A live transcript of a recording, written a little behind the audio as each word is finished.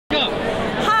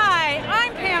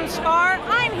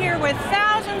with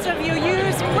thousands of you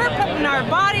youth, we're putting our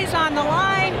bodies on the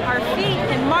line, our feet,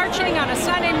 and marching on a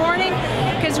Sunday morning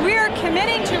because we are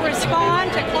committing to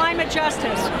respond to climate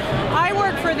justice. I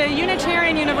work for the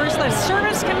Unitarian Universalist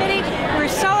Service Committee. We're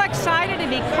so excited to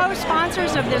be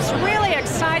co-sponsors of this really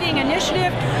exciting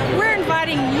initiative. We're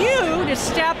inviting you to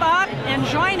step up and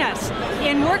join us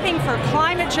in working for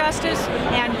climate justice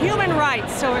and human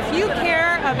rights. So if you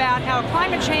care about how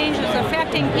climate change is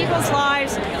affecting people's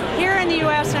lives here in the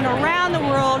U.S. and around the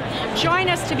world, join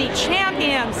us to be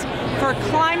champions for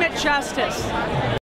climate justice.